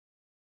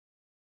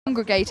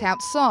congregate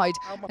outside,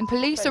 and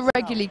police are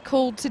regularly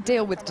called to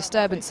deal with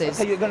disturbances.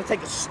 Okay, you're going to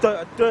take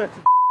a dirty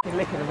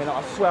lick in a minute,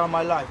 I swear on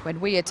my life. When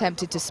we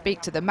attempted to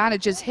speak to the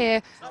managers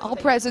here, our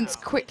presence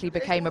quickly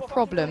became a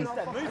problem.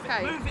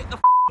 Okay. Move it the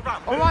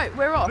All right,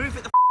 we're off. Move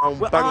it the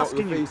We're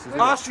asking you.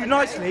 Asked you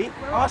nicely.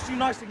 Asked you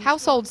nicely.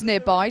 Households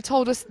nearby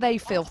told us they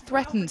feel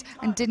threatened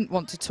and didn't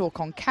want to talk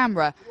on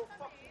camera.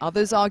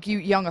 Others argue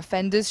young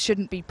offenders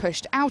shouldn't be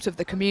pushed out of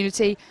the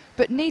community,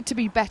 but need to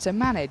be better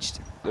managed.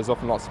 There's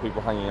often lots of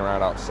people hanging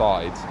around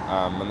outside,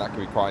 and that can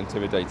be quite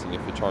intimidating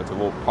if you're trying to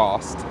walk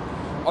past.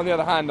 On the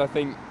other hand, I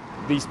think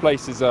these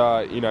places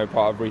are,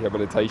 part of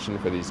rehabilitation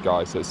for these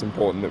guys, so it's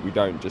important that we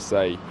don't just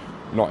say,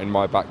 not in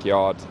my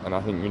backyard, and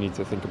I think we need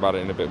to think about it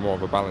in a bit more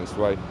of a balanced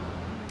way.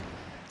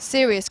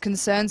 Serious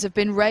concerns have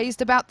been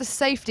raised about the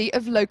safety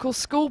of local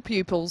school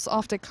pupils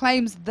after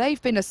claims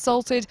they've been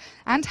assaulted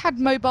and had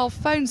mobile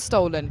phones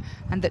stolen,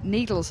 and that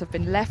needles have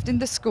been left in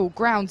the school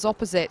grounds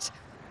opposite.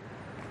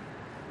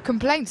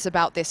 Complaints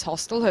about this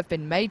hostel have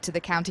been made to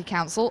the County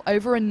Council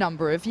over a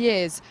number of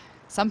years.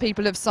 Some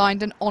people have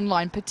signed an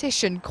online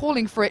petition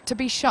calling for it to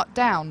be shut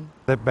down.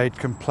 They've made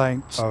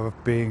complaints of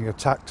being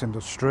attacked in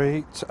the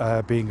street,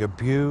 being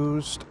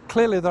abused.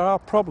 Clearly there are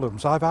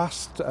problems. I've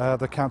asked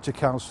the County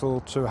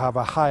Council to have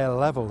a higher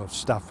level of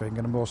staffing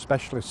and a more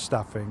specialist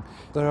staffing.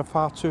 There are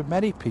far too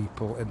many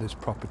people in this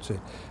property,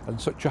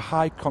 and such a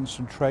high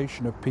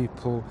concentration of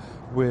people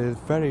with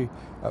very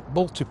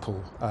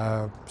multiple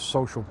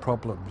social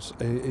problems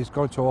is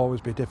going to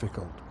always be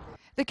difficult.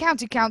 The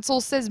County Council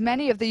says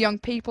many of the young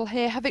people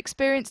here have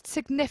experienced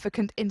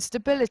significant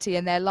instability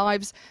in their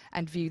lives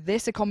and view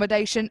this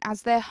accommodation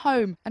as their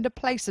home and a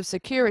place of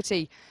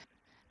security.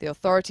 The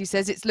authority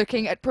says it's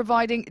looking at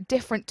providing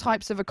different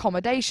types of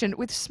accommodation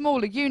with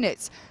smaller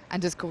units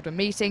and has called a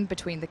meeting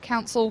between the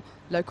council,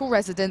 local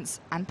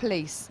residents and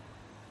police.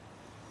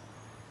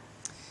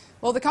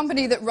 Well, the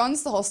company that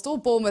runs the hostel,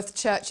 Bournemouth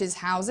Churches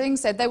Housing,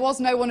 said there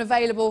was no one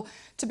available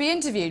to be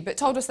interviewed, but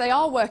told us they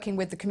are working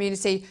with the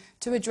community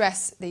to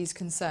address these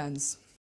concerns.